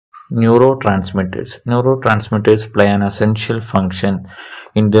Neurotransmitters. Neurotransmitters play an essential function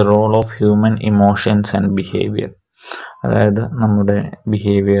in the role of human emotions and behavior. അതായത് നമ്മുടെ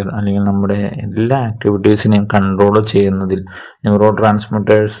behaviour അല്ലെങ്കിൽ നമ്മുടെ എല്ലാ ആക്ടിവിറ്റീസിനെയും കൺട്രോൾ ചെയ്യുന്നതിൽ neuro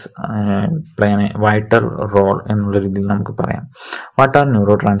transmitters play A vital role എന്നുള്ള രീതിയിൽ നമുക്ക് പറയാം. What are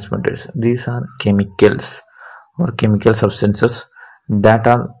neuro transmitters? These are chemicals or chemical substances that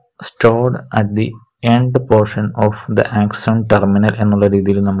are stored at the end portion of the axon terminal എന്നുള്ള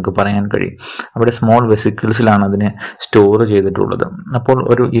രീതിയിൽ നമുക്ക് പറയാൻ കഴിയും. അവിടെ സ്മോൾ വെസിക്കിൾസിലാണ് അതിനെ സ്റ്റോർ ചെയ്തിട്ടുള്ളത്. അപ്പോൾ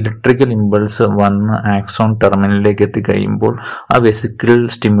ഒരു ഇലക്ട്രിക്കൽ ഇമ്പൾസ് വന്ന് ആക്സോൺ ടെർമിനലിലേക്ക് എത്തിക്കഴിയുമ്പോൾ ആ വെസിക്കിൾ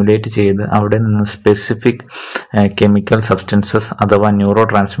സ്റ്റിമുലേറ്റ് ചെയ്ത് അവിടെ നിന്ന് സ്പെസിഫിക് കെമിക്കൽ സബ്സ്റ്റൻസസ് അഥവാ ന്യൂറോ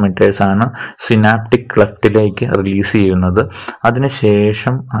ട്രാൻസ്മിറ്റേഴ്സ് ആണ് സിനാപ്റ്റിക് ക്ലെഫ്റ്റിലേക്ക് റിലീസ് ചെയ്യുന്നത്.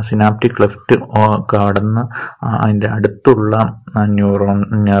 അതിനുശേഷം ആ സിനാപ്റ്റിക് ക്ലെഫ്റ്റ് കടന്ന് അതിൻ്റെ അടുത്തുള്ള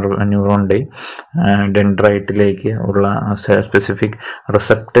ന്യൂറോണിൻ്റെ ഡെൻഡ്രൈറ്റിലേക്ക് ഉള്ള സ്പെസിഫിക്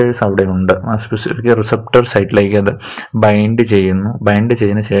റിസപ്റ്റേഴ്സ് അവിടെ ഉണ്ട്. ആ സ്പെസിഫിക് റിസപ്റ്റർ സൈറ്റിലേക്ക് അത് ബൈൻഡ് ചെയ്യുന്നു. ബൈൻഡ്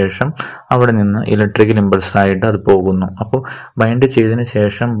ചെയ്തതിന് ശേഷം അവിടെ നിന്ന് ഇലക്ട്രിക്കൽ ഇമ്പൾസായിട്ട് അത് പോകുന്നു. അപ്പോൾ ബൈൻഡ് ചെയ്തതിന്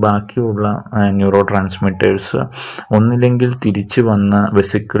ശേഷം ബാക്കിയുള്ള ന്യൂറോ ട്രാൻസ്മിറ്റേഴ്സ് ഒന്നില്ലെങ്കിൽ തിരിച്ചു വന്ന്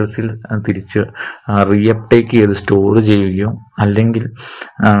വെസിക്കിൾസിൽ തിരിച്ച് റീഅപ്ടേക്ക് ചെയ്ത് സ്റ്റോർ ചെയ്യുകയോ അല്ലെങ്കിൽ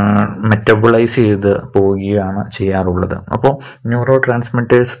മെറ്റബോളൈസ് ചെയ്ത് പോവുകയാണ് ചെയ്യാറുള്ളത്. അപ്പോൾ neuro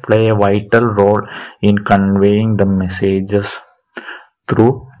transmitters play A vital role in conveying the messages through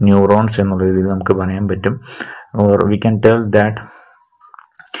neurons എന്നുള്ള രീതിയിൽ നമുക്ക് പറയാൻ പറ്റും. Or we can tell that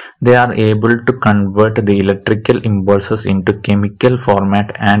they are able to convert the electrical impulses into chemical format,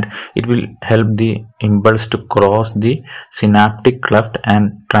 and it will help the impulse to cross the synaptic cleft and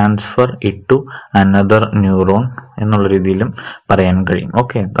transfer it to another neuron എന്നുള്ള രീതിയിലും പറയാൻ കഴിയും.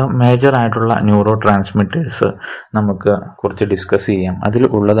 Okay, major ആയിട്ടുള്ള neuro transmitters നമുക്ക് കുറച്ച് discuss ചെയ്യാം. അതിൽ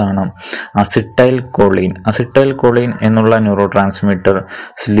ഉള്ളതാണ് അസിറ്റൈൽ കോളീൻ. അസിറ്റൈൽ കോളീൻ എന്നുള്ള neuro transmitter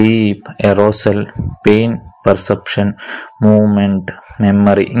sleep, aerosol, pain perception, movement,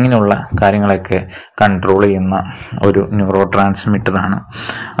 memory ഇങ്ങനെയുള്ള കാര്യങ്ങളൊക്കെ കൺട്രോൾ ചെയ്യുന്ന ഒരു ന്യൂറോ ട്രാൻസ്മിറ്ററാണ്.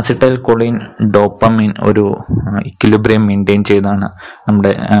 അസിറ്റൈൽ കോളീൻ ഡോപ്പമിൻ ഒരു ഇക്വിലിബ്രിയം മെയിൻറ്റെയിൻ ചെയ്താണ്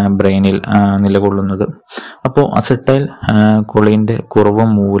നമ്മുടെ ബ്രെയിനിൽ നിലകൊള്ളുന്നത്. അപ്പോൾ അസിറ്റൈൽ കോളീൻ്റെ കുറവ്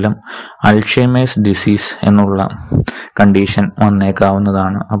മൂലം അൾഷൈമേഴ്സ് ഡിസീസ് എന്നുള്ള കണ്ടീഷൻ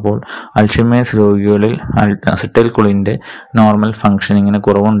വന്നേക്കാവുന്നതാണ്. അപ്പോൾ അൾഷൈമേഴ്സ് രോഗികളിൽ അസിറ്റൈൽ കോളീൻ്റെ നോർമൽ ഫങ്ഷനിങ്ങിന്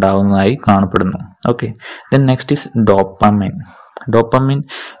കുറവുണ്ടാകുന്നതായി കാണപ്പെടുന്നു. Okay, then next is dopamine. Dopamine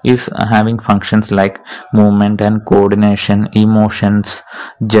is having functions like movement and coordination, emotions,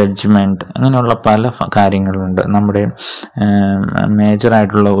 judgment അങ്ങനെയുള്ള പല കാര്യങ്ങളുണ്ട്. നമ്മുടെ മേജർ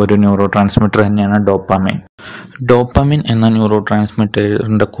ആയിട്ടുള്ള ഒരു ന്യൂറോ ട്രാൻസ്മിറ്റർ തന്നെയാണ് ഡോപ്പാമിൻ. ഡോപ്പാമിൻ എന്ന ന്യൂറോ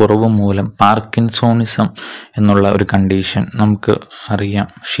ട്രാൻസ്മിറ്ററിൻ്റെ കുറവ് മൂലം പാർക്കിൻസോണിസം എന്നുള്ള ഒരു കണ്ടീഷൻ നമുക്ക് അറിയാം.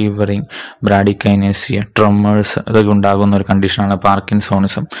 ഷിവറിങ്, ബ്രാഡിക്കൈനേസിയ, ട്രെമേഴ്സ് ഇതൊക്കെ ഉണ്ടാകുന്ന ഒരു കണ്ടീഷനാണ്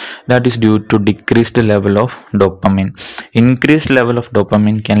parkinsonism. That is due to decreased level of dopamine. Increased level of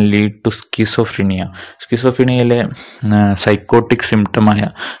dopamine can lead to schizophrenia. സ്കിസോഫ്രീനിയയിലെ psychotic സിംറ്റമായ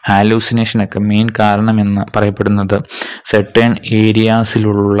ഹാലൂസിനേഷനൊക്കെ main കാരണമെന്ന് പറയപ്പെടുന്നത് സെർട്ടേൺ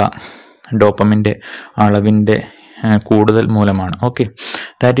ഏരിയാസിലുള്ള ഡോപ്പമിൻ്റെ അളവിൻ്റെ കൂടുതൽ മൂലമാണ്. Okay,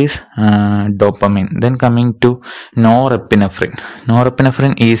 that is dopamine. Then coming to norepinephrine.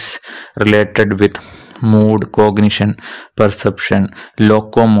 Norepinephrine is related with mood, cognition, perception,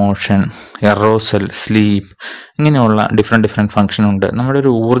 locomotion, aerosol, sleep ഇങ്ങനെയുള്ള different function ഉണ്ട്. നമ്മുടെ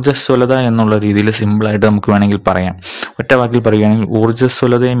ഒരു ഊർജ്ജസ്വലത എന്നുള്ള രീതിയിൽ സിമ്പിളായിട്ട് നമുക്ക് വേണമെങ്കിൽ പറയാം. ഒറ്റ വാക്കിൽ പറയുകയാണെങ്കിൽ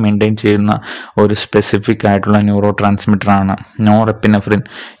ഊർജ്ജസ്വലതയെ മെയിൻറ്റെയിൻ ചെയ്യുന്ന ഒരു സ്പെസിഫിക് ആയിട്ടുള്ള ന്യൂറോ ട്രാൻസ്മിറ്ററാണ് നോറെപ്പിനെഫ്രിൻ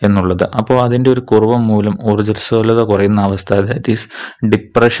എന്നുള്ളത്. അപ്പോൾ അതിൻ്റെ ഒരു കുറവ് മൂലം ഊർജ്ജസ്വലത കുറയുന്ന അവസ്ഥ, ദാറ്റ് ഈസ്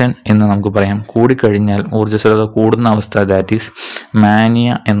ഡിപ്രഷൻ എന്ന് നമുക്ക് പറയാം. കൂടിക്കഴിഞ്ഞാൽ ഊർജ്ജസ്വലത കൂടുന്ന അവസ്ഥ, ദാറ്റ് ഈസ്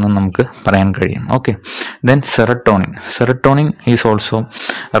മാനിയ എന്ന് നമുക്ക് പറയാൻ കഴിയും. Okay, then serotonin is also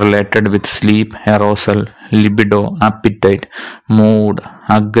related with sleep, arousal, libido, appetite, mood,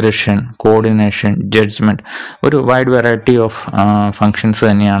 aggression, coordination, judgment. ഒരു വൈഡ് വെറൈറ്റി ഓഫ് ഫങ്ഷൻസ്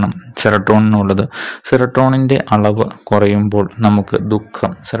തന്നെയാണ് സെറട്ടോണിനുള്ളത്. സെറട്ടോണിൻ്റെ അളവ് കുറയുമ്പോൾ നമുക്ക്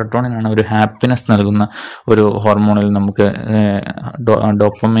ദുഃഖം, സെറട്ടോണിനാണ് ഒരു ഹാപ്പിനെസ് നൽകുന്ന ഒരു ഹോർമോണിൽ നമുക്ക്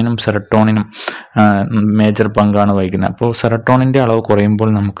ഡോപ്പമിനും സെറട്ടോണിനും മേജർ പങ്കാണ് വഹിക്കുന്നത്. അപ്പോൾ സെറട്ടോണിൻ്റെ അളവ്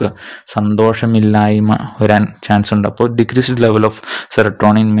കുറയുമ്പോൾ നമുക്ക് സന്തോഷമില്ലായ്മ വരാൻ ചാൻസ് ഉണ്ട്. അപ്പോൾ decreased level of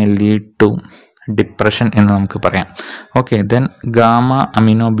serotonin may lead to depression എന്ന് നമുക്ക് പറയാം. Okay, then gamma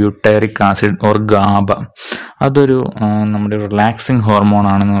amino ബ്യൂട്ടേറിക് acid or GABA, അതൊരു നമ്മുടെ റിലാക്സിങ് ഹോർമോൺ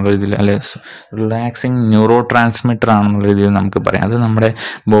ആണെന്നുള്ള രീതിയിൽ, അല്ലെ റിലാക്സിങ് ന്യൂറോ ട്രാൻസ്മിറ്റർ ആണെന്നുള്ള രീതിയിൽ നമുക്ക് പറയാം. അത് നമ്മുടെ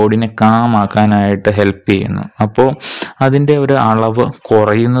ബോഡിനെ കാം ആക്കാനായിട്ട് ഹെൽപ്പ് ചെയ്യുന്നു. അപ്പോൾ അതിൻ്റെ ഒരു അളവ്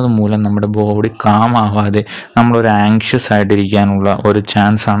കുറയുന്നത് മൂലം നമ്മുടെ ബോഡി കാം ആവാതെ നമ്മളൊരു ആങ്ഷ്യസ് ആയിട്ടിരിക്കാനുള്ള ഒരു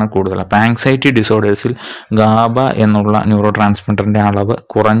ചാൻസ് ആണ് കൂടുതൽ. അപ്പോൾ ആങ്സൈറ്റി ഡിസോർഡേഴ്സിൽ ഗാബ എന്നുള്ള ന്യൂറോ ട്രാൻസ്മിറ്ററിൻ്റെ അളവ്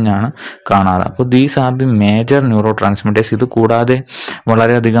കുറഞ്ഞാണ് കാണാറ്. അപ്പോൾ these are the major neuro transmitters. ഇത് കൂടാതെ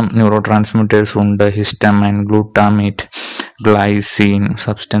വളരെയധികം ന്യൂറോ ട്രാൻസ്മിറ്റേഴ്സ് ഉണ്ട്. Histamine, glutamate, glycine,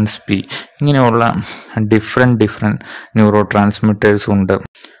 substance P, ഇങ്ങനെയുള്ള ഡിഫറെൻറ്റ് ന്യൂറോ ട്രാൻസ്മിറ്റേഴ്സ് ഉണ്ട്.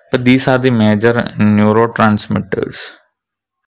 അപ്പോൾ these are the major neuro transmitters.